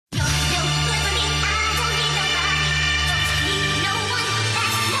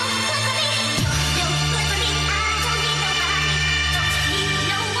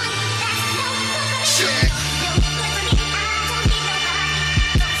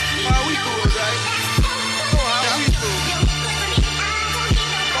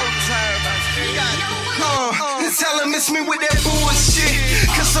miss me with that bullshit,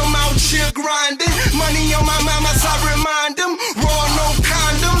 cause I'm out here grinding. Money on my mind, I remind them. Raw, no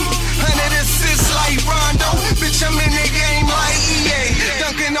condom, 100 assists like Rondo. Bitch, I'm in the game like EA,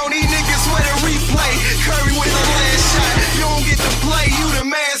 dunking on these niggas with a replay. Curry with the last shot, you don't get to play, you the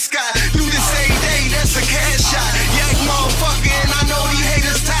mascot. You this A-Day, that's a cash shot. Yak motherfucker, and I know these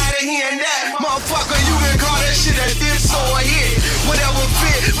haters tired of hearing that. Motherfucker, you can call that shit a diss or a hit. Whatever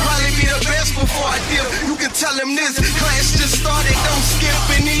fit, probably be the best before I dip. You can tell them this class just started, don't skip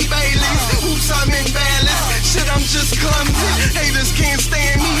and eat Baileys. Oops, I'm imbalanced, shit, I'm just clumsy. Haters can't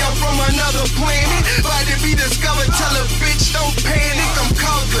stand me, I'm from another planet. About to be discovered, tell a bitch don't panic. I'm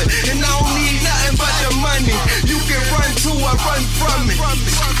conquered, and I don't need nothing but the money. You can run to or run from it.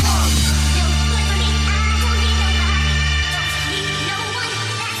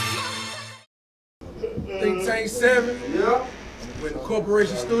 Think Tank 7. Yeah. With the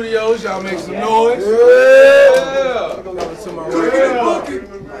Corporation Studios, y'all make some noise. Yeah. To my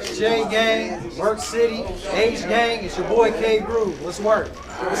J Gang, Work City, H Gang, it's your boy K Groove. Let's work.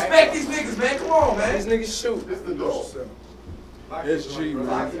 Respect these niggas, man. Come on, man. These niggas shoot. It's the door. SG,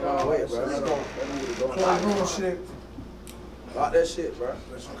 man. Wait, bro. Let's go. Clone room shit. Lock that shit, bro.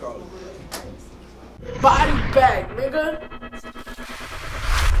 That's what you call it. Body bag, nigga.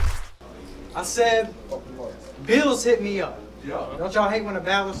 I said, bills hit me up. Yeah. Don't y'all hate when a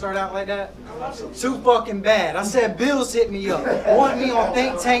battle start out like that? Too fucking bad. I said, bills hit me up. Want me on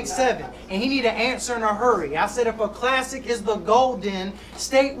Think Tank 7. And he need an answer in a hurry. I said, if a classic is the golden,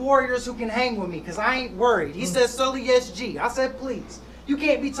 state warriors who can hang with me, because I ain't worried. He said, Sully SG. I said, please. You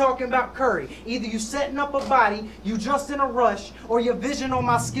can't be talking about Curry. Either you setting up a body, you just in a rush, or your vision on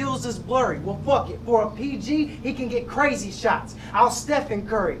my skills is blurry. Well, fuck it. For a PG, he can get crazy shots. I'll Stephen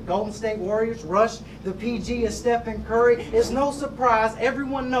Curry. Golden State Warriors, rush. The PG is Stephen Curry. It's no surprise.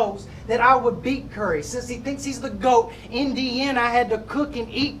 Everyone knows that I would beat Curry. Since he thinks he's the GOAT, in the end, I had to cook and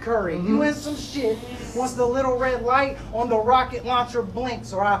eat Curry. You in some shit. Once the little red light on the rocket launcher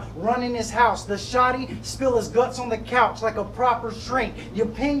blinks, or I run in his house, the shotty spill his guts on the couch like a proper shrink. Your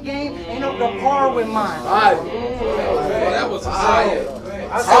pin game ain't up to par with mine. That was fire.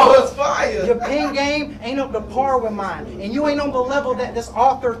 That was fire. Your pin game ain't up to par with mine. And you ain't on the level that this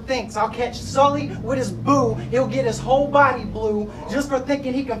author thinks. I'll catch Sully with his boo. He'll get his whole body blue just for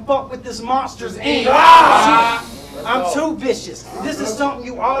thinking he can fuck with this monster's ink. I'm too vicious. This is something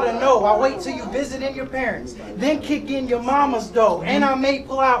you ought to know. I wait till you visiting your parents, then kick in your mama's dough. And I may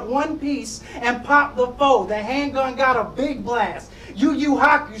pull out one piece and pop the foe. The handgun got a big blast. Yu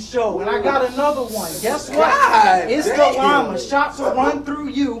Hakusho, and I got another one. Guess what? It's the llama. Shots will run through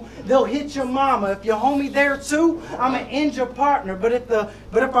you. They'll hit your mama. If your homie there too, I'ma end your partner. But if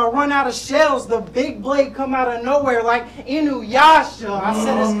I run out of shells, the big blade come out of nowhere like Inuyasha. I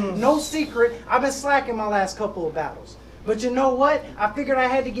said it's no secret. I've been slacking my last couple of battles. But you know what? I figured I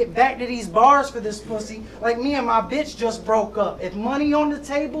had to get back to these bars for this pussy. Like me and my bitch just broke up. If money on the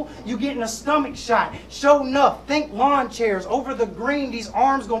table, you getting a stomach shot. Show enough. Think lawn chairs. Over the green, these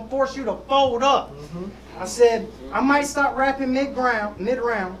arms gonna force you to fold up. I said, I might stop rapping mid-round,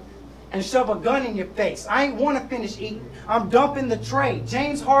 and shove a gun in your face. I ain't want to finish eating. I'm dumping the tray.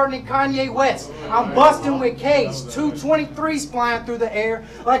 James Harden and Kanye West. I'm busting with K's. 223s flying through the air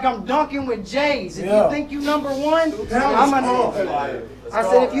like I'm dunking with J's. If you think you number one, I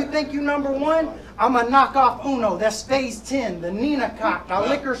said, if you think you number one, I'm a knock off Uno. That's phase 10, the Nina cocked. I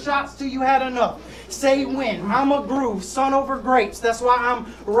liquor shots till you had enough. Say when. I'm a groove, son over grapes. That's why I'm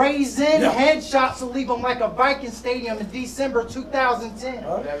raising. Headshots will leave them like a Viking stadium in December 2010.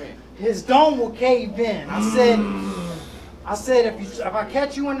 His dome will cave in. I said, if I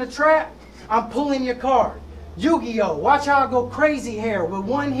catch you in the trap, I'm pulling your card. Yu-Gi-Oh! Watch how I go crazy here with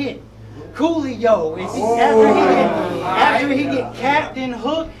one hit. Coolio, after he get capped and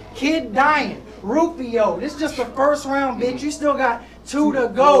hooked, kid dying. Rufio, this just the first round, bitch. You still got 2 to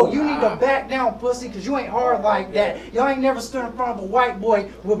go. You need to back down, pussy, because you ain't hard like that. Y'all ain't never stood in front of a white boy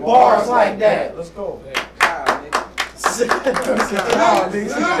with bars like that. Let's go.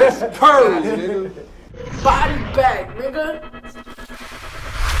 Body bag, nigga.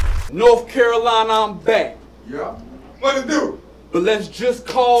 North Carolina, I'm back. Yeah. What it do? But let's just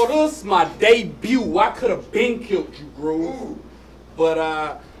call this my debut. I could have been killed you, Groove. But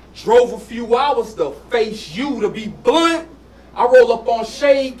I drove a few hours to face you. To be blunt, I roll up on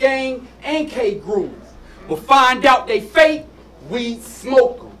Shade Gang and K Groove. But find out they fake, weed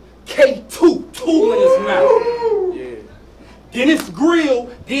smoke 'em. K2, tool in his mouth. Yeah. Then it's grill,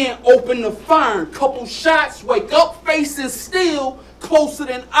 then open the fire. Couple shots, wake up facing still closer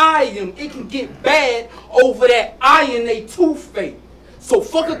than I am. It can get bad over that iron they too fake. So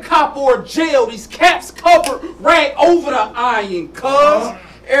fuck a cop or a jail. These caps covered rag over the iron, cuz.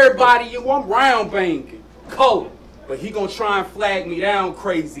 Everybody, I'm round banking. Color. But he gonna try and flag me down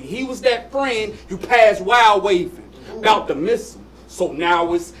crazy. He was that friend who passed wild waving. About to miss him. So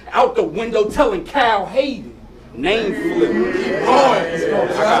now it's out the window telling Cal Hayden. Name flip.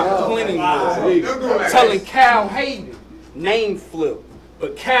 I got plenty more. Telling Cal Hayden. Name flip.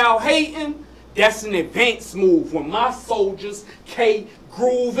 But Cal Hayden, that's an advanced move. When my soldiers K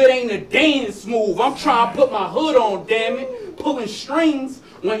groove, it ain't a dance move. I'm trying to put my hood on, damn it. Pulling strings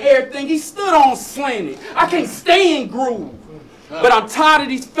when everything he stood on slanted. I can't stay in groove. But I'm tired of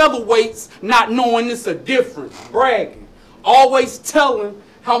these featherweights not knowing it's a difference. Bragging. Always telling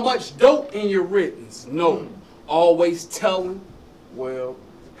how much dope in your writtens. No. Always telling, well,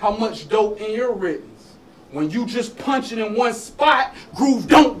 how much dope in your writtens. When you just punching in one spot, groove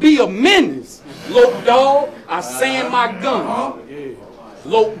don't be a menace. Low dog, I sand my gun.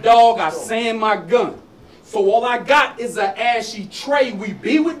 Low dog, I sand my gun. So all I got is an ashy tray. We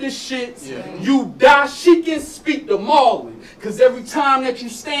be with the shits. You die, she can speak to Marlon. Cause every time that you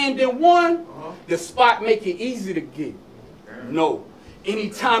stand in one, the spot make it easy to get. No.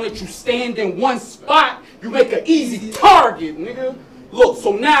 Anytime that you stand in one spot, you make an easy target, nigga. Look,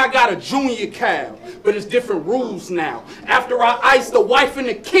 so now I got a junior Cal, but it's different rules now. After I ice the wife and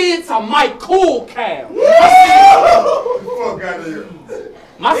the kids, I might cool Cal.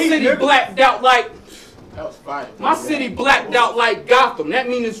 My city blacked out like Gotham. That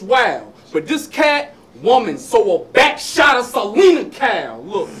means it's wild. But this cat, woman, so a back shot of Selena Cal.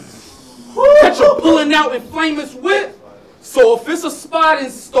 Look, catch her pulling out in flameless whip. So if it's a spot in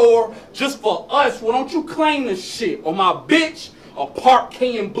store just for us, well, don't you claim the shit. Or my bitch, a park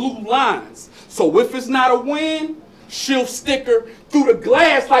in blue lines. So if it's not a win, she'll stick her through the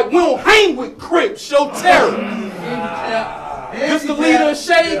glass like we don't hang with Crips. Show terror. This the leader of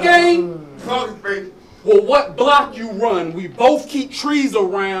Shade Gang? Well, what block you run? We both keep trees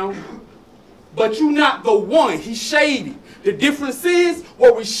around, but you not the one. He shady. The difference is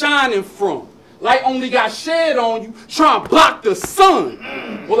where we shining from. Light only got shed on you, trying to block the sun.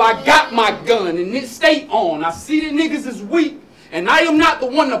 Well, I got my gun and it stay on. I see the niggas is weak, and I am not the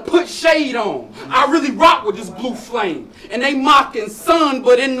one to put shade on. I really rock with this blue flame. And they mocking sun,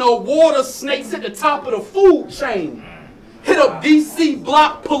 but in the water, snakes at the top of the food chain. Hit up DC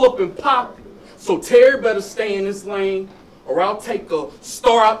block, pull up and pop it. So Terry better stay in this lane, or I'll take a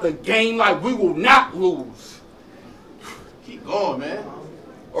star out the game like we will not lose. Keep going, man.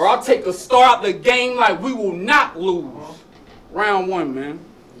 Or I'll take a star out the game like we will not lose. Round one, man.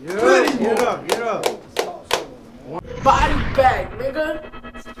 Get up. Body bag, nigga.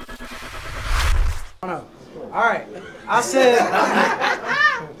 Alright. I said,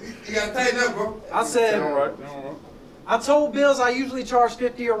 You gotta tighten up, bro. I told Bills I usually charge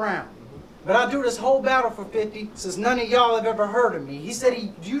 50 a round. But I do this whole battle for 50 since none of y'all have ever heard of me. He said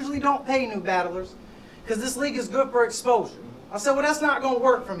he usually don't pay new battlers because this league is good for exposure. I said, well, that's not going to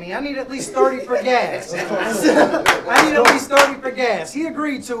work for me. I need at least 30 for gas. I need at least 30 for gas. He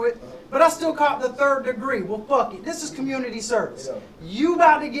agreed to it, but I still caught the 3rd degree. Well, fuck it. This is community service. You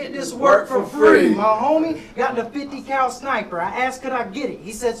about to get this work for free. My homie got the 50 cal sniper. I asked, could I get it?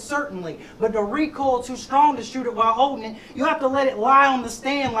 He said, certainly. But the recoil too strong to shoot it while holding it. You have to let it lie on the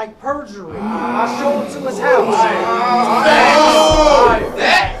stand like perjury. I showed him to his house.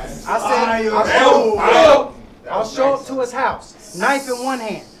 I'll show up to his house, knife in one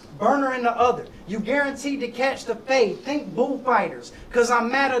hand, burner in the other. You guaranteed to catch the fade. Think bullfighters, cause I'm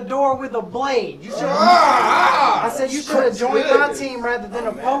Matador with a blade. You should. I said you should have joined my team rather than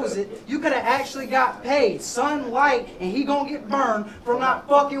oppose it. You could have actually got paid. Sunlight, and he gonna get burned from not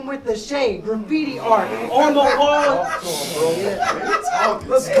fucking with the shade. Graffiti art on the wall.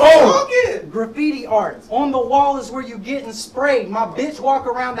 Let's go. Graffiti art on the wall is where you getting sprayed. My bitch walk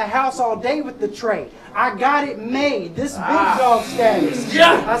around the house all day with the tray. I got it made. This big dog status.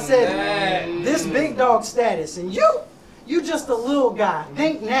 I said, this big dog status. And you just a little guy.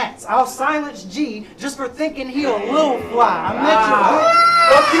 Think Nats. I'll silence G just for thinking he a little fly. I met you.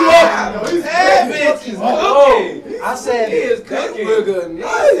 Fuck you up. I said, He is cooking. Run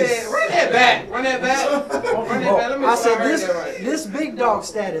that back. I said, this big dog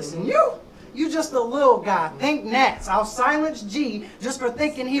status. And you just a little guy. Think Nats. I'll silence G just for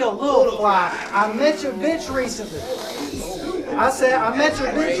thinking he a little fly. I met your bitch recently. I said, I met your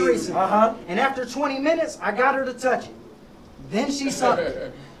bitch recently. And after 20 minutes, I got her to touch it. Then she sucked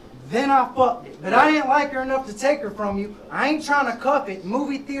it. Then I fucked it. But I didn't like her enough to take her from you. I ain't trying to cuff it.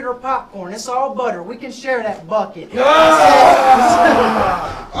 Movie theater popcorn. It's all butter. We can share that bucket. I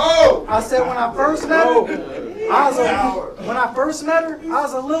said when I first met her, I was a When I first met her, I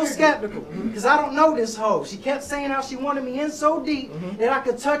was a little skeptical because I don't know this hoe. She kept saying how she wanted me in so deep that I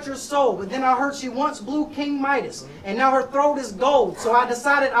could touch her soul. But then I heard she once blew King Midas and now her throat is gold. So I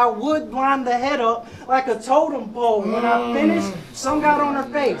decided I would line the head up like a totem pole. When I finished, some got on her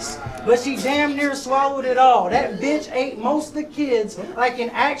face, but she damn near swallowed it all. That bitch ate most of the kids like an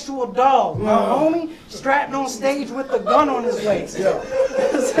actual dog. My homie strapped on stage with the gun on his waist.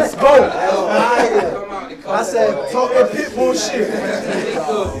 Let's go. I said, Talk that pit bull shit.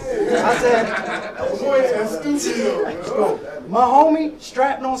 I said, my homie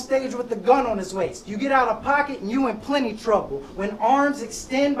strapped on stage with the gun on his waist. You get out of pocket and you in plenty trouble. When arms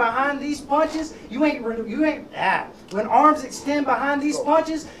extend behind these punches, When arms extend behind these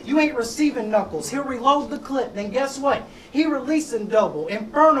punches, you ain't receiving knuckles. He'll reload the clip, then guess what? He releasing double.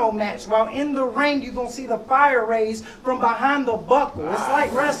 Inferno match. While in the ring, you gonna see the fire rays from behind the buckle. It's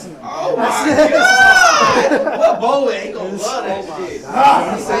like wrestling. Oh my God! What bowl ain't gonna love that shit?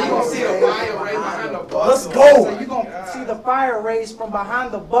 So you gonna see the fire rays behind the buckle. Let's go. So you gonna see the fire rays from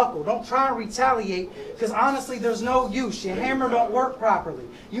behind the buckle. Don't try and retaliate, because honestly, there's no use. Your hammer don't work properly.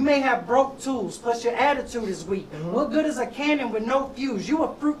 You may have broke tools, plus your attitude is weak. What good is a cannon with no fuse? You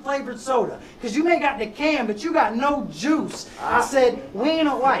a fruit-flavored soda, because you may got the can, but you got no juice. I said, we ain't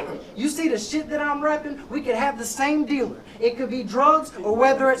alike. You see the shit that I'm repping? We could have the same dealer. It could be drugs or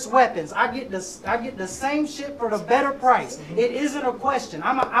whether it's weapons. I get the same shit for the better price. It isn't a question.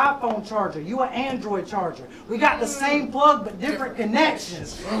 I'm an iPhone charger. You an Android charger. We got the same plug but different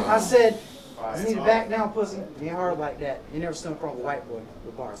connections. I said, you need to back down, pussy. You ain't hard like that. You never stood in front of a white boy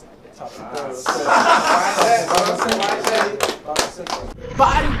with bars like that.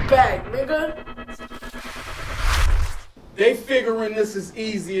 Body bag, nigga. They figuring this is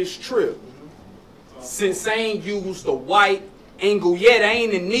easy as trip. Since I ain't used the white angle yet, I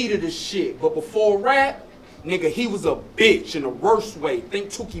ain't in need of this shit. But before rap, nigga, he was a bitch in the worst way. Think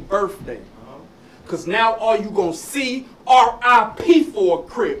Tookie birthday. Cause now all you gonna see, R.I.P. for a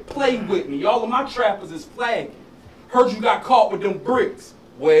crib. Play with me. All of my trappers is flagging. Heard you got caught with them bricks.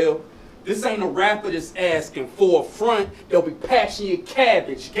 Well, this ain't a rapper that's asking for a front. They'll be patching your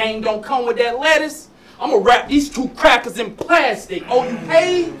cabbage. Gang don't come with that lettuce. I'ma wrap these 2 crackers in plastic. Oh, you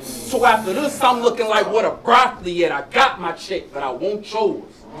paid? So after this, I'm looking like what a broccoli at. I got my check, but I want yours.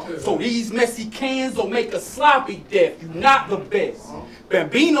 So these messy cans will make a sloppy death. You not the best.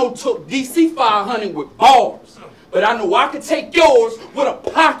 Bambino took DC 500 with bars. But I know I could take yours with a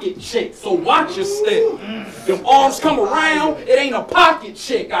pocket check. So watch your step. Them arms come around, it ain't a pocket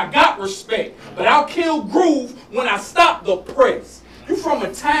check. I got respect. But I'll kill Groove when I stop the press. You from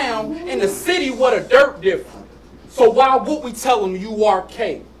a town in the city with a dirt different. So why would we tell them you are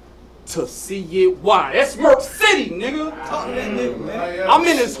K? To see it why. That's Merc City, nigga. I'm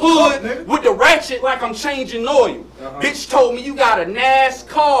in his hood with the ratchet like I'm changing oil. Bitch told me you got a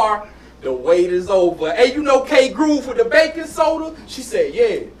NASCAR. The wait is over. Hey, you know K Groove with the baking soda? She said,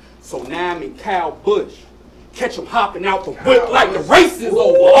 yeah. So now I'm in Cal Bush. Catch him hopping out the whip like the race is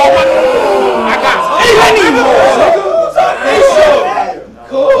over. Oh, I got plenty more, nigga.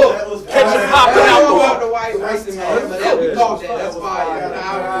 Cool. Catch him hopping out the white racing man. That's fire.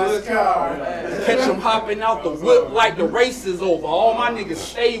 Catch him hopping out the whip like the race is over. All my niggas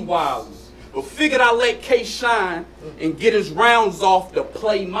stay wild. But figured I let K shine and get his rounds off to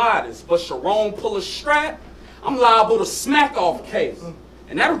play modest. But Sharon pull a strap, I'm liable to smack off K.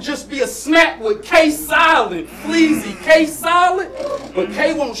 And that'll just be a smack with K silent. Fleazy, K silent. But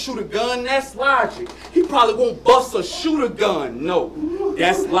K won't shoot a gun, that's logic. He probably won't bust a shooter gun. No,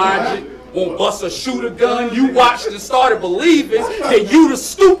 that's logic. Won't bust a shooter gun. You watched and started believing that you the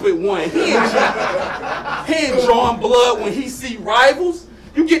stupid one. He ain't drawing blood when he see rivals.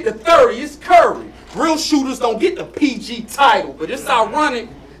 You get the 30, it's Curry. Real shooters don't get the PG title. But it's ironic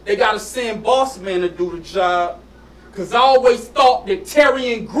they gotta send Boss Man to do the job. Cause I always thought that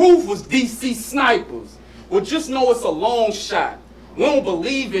Terry and Groove was DC snipers. Well, just know it's a long shot. We don't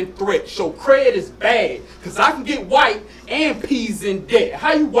believe in threats. Your credit is bad. Cause I can get white and peas in debt.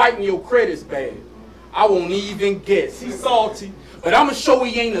 How you white when your credit's bad? I won't even guess. He's salty. But I'ma show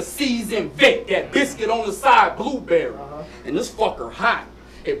he ain't a seasoned vet. That biscuit on the side, blueberry. And this fucker hot.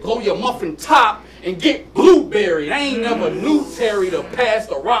 It blow your muffin top and get blueberry. I ain't never knew Terry to pass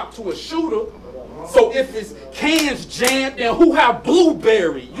the rock to a shooter. So if his cans jammed, then who have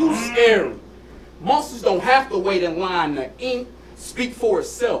blueberry? You scary. Monsters don't have to wait in line. The ink speak for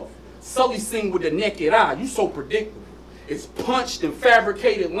itself. Sully sing with the naked eye. You so predictable. It's punched and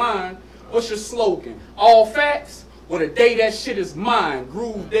fabricated line. What's your slogan? All facts? Well, the day that shit is mine.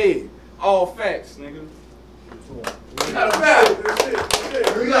 Groove dead. All facts, nigga. We got a battle.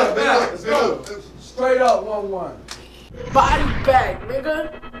 We got a battle. Let's go. Straight up 1-1. Body bag,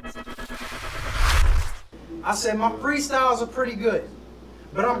 nigga. I said my freestyles are pretty good,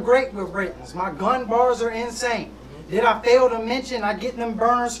 but I'm great with writtens. My gun bars are insane. Did I fail to mention I get them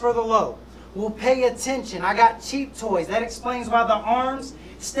burners for the low? Well, pay attention. I got cheap toys. That explains why the arms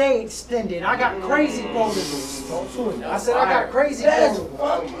stay extended. I got crazy quotables. I said I got crazy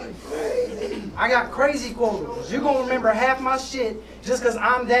quotables. I got crazy quotables. You're going to remember half my shit just because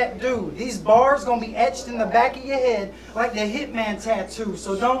I'm that dude. These bars going to be etched in the back of your head like the Hitman tattoo.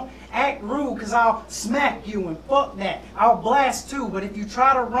 So don't act rude because I'll smack you and fuck that. I'll blast too, but if you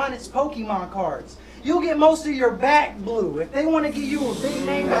try to run, it's Pokemon cards. You'll get most of your back blue. If they want to give you a big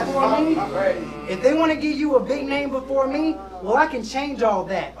name before me, well, I can change all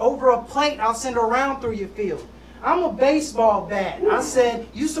that. Over a plate, I'll send a round through your field. I'm a baseball bat. I said,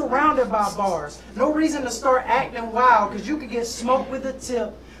 you surrounded by bars. No reason to start acting wild, because you could get smoked with a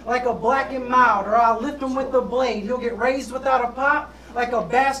tip like a black and mild, or I'll lift him with the blade. He'll get raised without a pop like a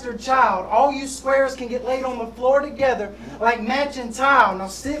bastard child. All you squares can get laid on the floor together like matching tile. Now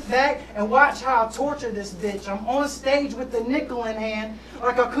sit back and watch how I torture this bitch. I'm on stage with the nickel in hand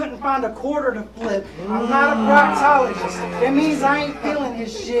like I couldn't find a quarter to flip. I'm not a proctologist. That means I ain't feeling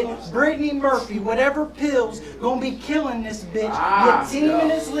his shit. Brittany Murphy, whatever pills, gonna be killing this bitch. Your team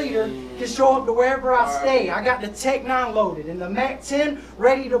and its leader can show up to wherever I stay. I got the Tech 9 loaded and the Mac 10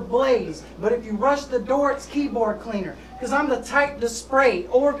 ready to blaze. But if you rush the door, it's keyboard cleaner. Cause I'm the type to spray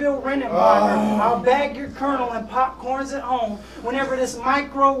Orville Redenbacher. I'll bag your kernel and popcorns at home whenever this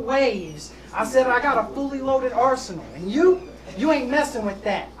microwaves. I said I got a fully loaded arsenal. And you ain't messing with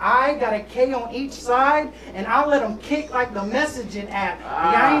that. I got a K on each side, and I'll let them kick like the messaging app.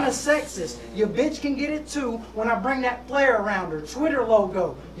 I ain't a sexist. Your bitch can get it too when I bring that flare around her. Twitter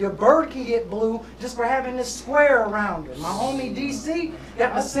logo. Your bird can get blue just for having this square around her. My homie DC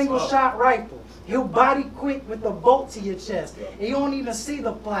got a single shot rifle. He'll body quick with the bolt to your chest. And you don't even see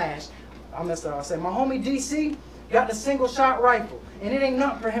the flash. I messed up. I said, my homie DC got the single shot rifle. And it ain't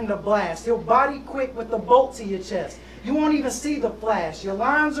nothing for him to blast. He'll body quick with the bolt to your chest. You won't even see the flash. Your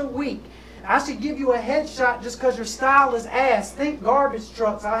lines are weak. I should give you a headshot just because your style is ass. Think garbage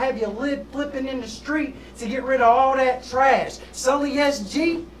trucks. I'll have your lid flipping in the street to get rid of all that trash. Sully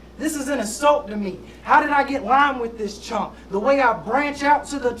SG? This is an assault to me. How did I get lined with this chunk? The way I branch out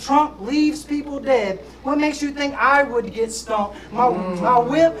to the trunk leaves people dead. What makes you think I would get stumped? My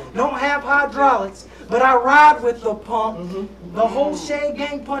whip don't have hydraulics, but I ride with the pump. The whole Shade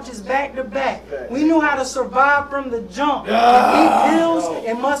gang punches back to back. We knew how to survive from the jump. Eat pills,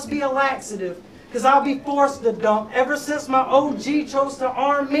 it must be a laxative. Cause I'll be forced to dump. Ever since my OG chose to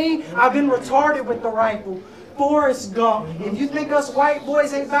arm me, I've been retarded with the rifle. Forrest Gump. If you think us white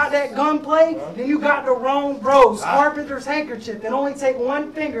boys ain't about that gunplay, then you got the wrong bros. Carpenter's handkerchief. It only take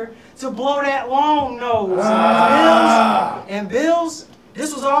one finger to blow that long nose. Bills,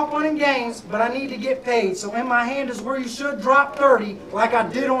 this was all fun and games, but I need to get paid. So in my hand is where you should drop 30, like I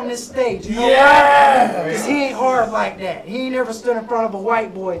did on this stage. You know why? Because he ain't hard like that. He ain't ever stood in front of a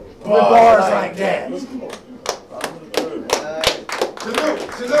white boy with bars like that.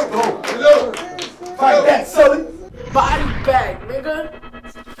 Salute. Fight that, Sully. Body bag, nigga.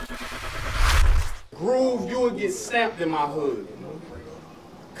 Groove, you would get stamped in my hood.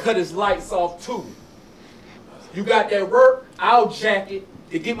 Cut his lights off too. You got that work, I'll jack it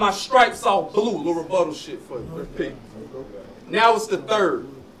to get my stripes off blue. Little rebuttal shit for you. Repeat. Now it's the third.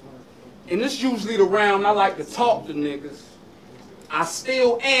 And this usually the round I like to talk to niggas. I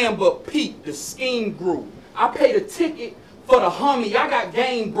still am, but Pete, the scheme grew. I paid a ticket for the homie. I got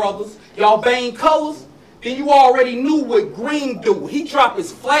game brothers. Y'all bang colors? Then you already knew what green do. He drop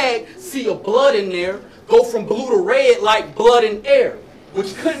his flag, see a blood in there, go from blue to red like blood in air,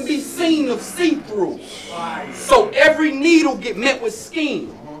 which couldn't be seen of see-through. So every needle get met with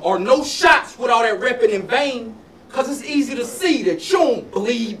scheme, or no shots with all that repping in vain, cause it's easy to see that you don't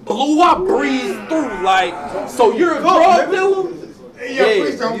bleed blue, I breeze through like, so you're a drug dealer?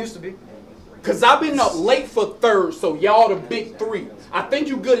 Yeah, Used to be. cause I've been up late for third, so y'all the big three. I think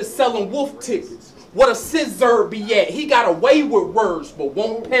you good at selling wolf tickets. What a scissor be at. He got away with words, but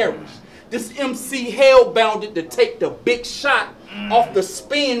won't perish. This MC hell-bounded to take the big shot off the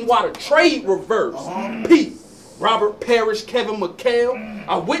spin while the trade reverse. Pete, Robert Parrish, Kevin McHale.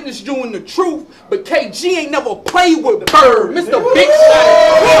 I witnessed you in the truth, but KG ain't never played with Bird. Mr. Big Shot.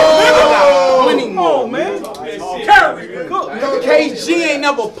 I got plenty more, man. KG ain't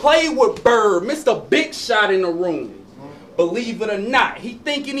never played with Bird. Mr. Big Shot in the room. Believe it or not, he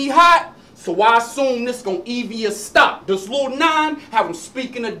thinking he hot. So I assume this gon' EV a stop. Does Lil 9 have him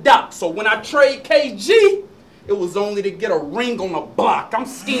speaking a doc? So when I trade KG, it was only to get a ring on the block. I'm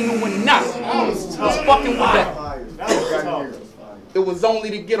scheming with not. I was fucking with that. It was only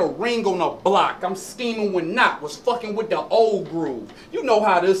to get a ring on a block. I'm scheming when not, was fucking with the old groove. You know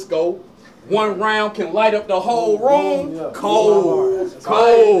how this go. One round can light up the whole room. Cold.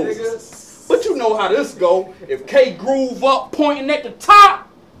 But you know how this go. If K groove up pointing at the top,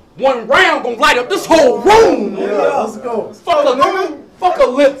 one round gonna light up this whole room. Let's go. Fuck a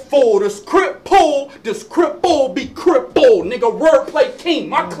lip full. This crip pull be crippled. Nigga, wordplay king,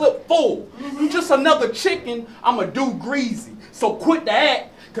 my clip full. You just another chicken, I'ma do greasy. So quit the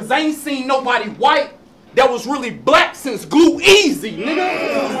act, cause I ain't seen nobody white that was really black since Glue Easy,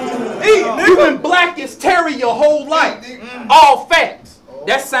 nigga. You been black as Terry your whole life. All facts.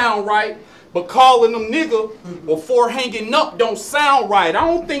 That sound right. But calling them nigga before hanging up don't sound right. I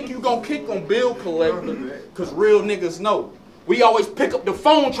don't think you gonna kick on bill collector, cause real niggas know. We always pick up the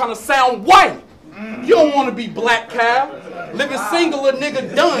phone trying to sound white. You don't want to be black, Cal. Living single, a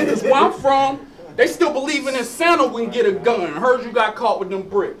nigga done. Cause where I'm from, they still believing in Santa when get a gun. Heard you got caught with them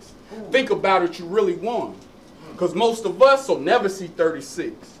bricks. Think about it, you really won. Cause most of us will never see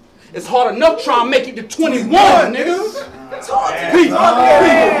 36. It's hard enough trying to make it to 21, nigga. Talk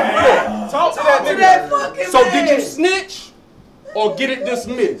to that fucking So man. did you snitch or get it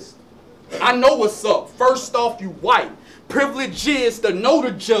dismissed? I know what's up. First off, you white. Privilege is to know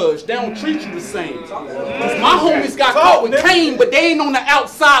the judge. They don't treat you the same. Cause my homies got caught with Kane, but they ain't on the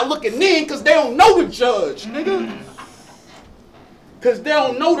outside looking in cause they don't know the judge, nigga. Cause they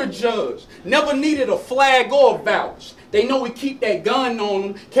don't know the judge. Never needed a flag or a vouch. They know we keep that gun on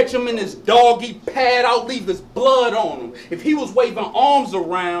him, catch him in his doggy pad out, leave his blood on him. If he was waving arms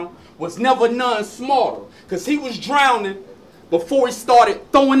around, was never none smarter. Cause he was drowning before he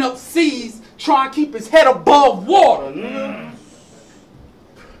started throwing up seas, trying to keep his head above water.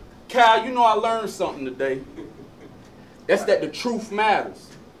 Cal, you know I learned something today. That's that the truth matters.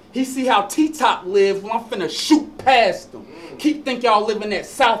 He see how T-Top live when I'm finna shoot past him. Keep think y'all living that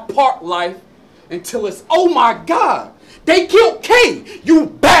South Park life until it's, oh my God, they killed K, you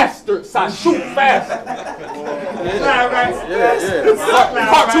bastards, I shoot faster.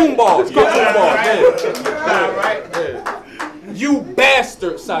 Cartoon balls. You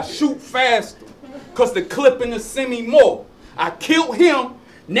bastards, I shoot faster. Cause the clip in the semi more. I killed him,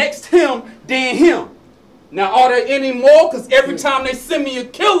 next him, then him. Now are there any more? Cause every time they send me a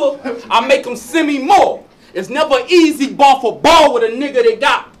killer, I make them send me more. It's never easy ball for ball with a nigga that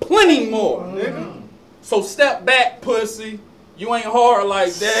got plenty more. So step back, pussy. You ain't hard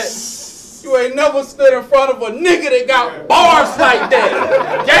like that. You ain't never stood in front of a nigga that got bars like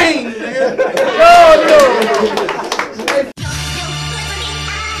that. Gang, nigga.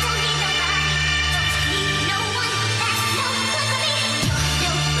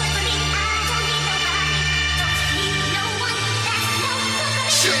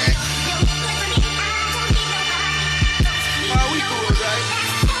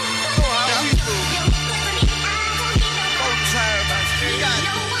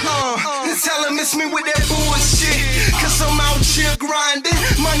 Tell him it's me with that bullshit. Cause I'm out here grinding.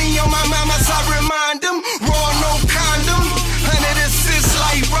 Money on my mind, I remind him. Raw, no condom. 100 assists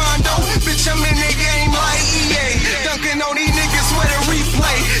like Rondo. Bitch, I'm in the game like EA. Dunking on these niggas with a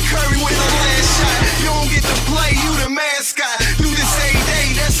replay. Curry with the last shot. You don't get to play, you the mascot. Do this every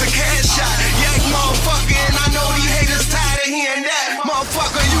day, that's a cash shot. Yak motherfucker, and I know these haters tired of hearing that.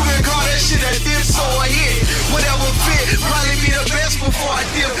 Motherfucker, you can call that shit a diss or a hit. Whatever fit, probably be the best before I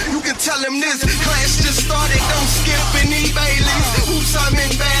dip. You can tell him this class just started, don't skip any Baileys. Oops, I'm in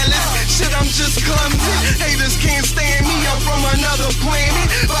balance. Shit, I'm just clumsy. Haters can't stand me, I'm from another planet.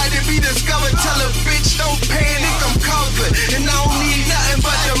 About to be discovered, tell a bitch don't panic. I'm covered, and I don't need nothing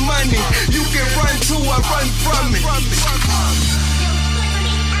but the money. You can run to or run from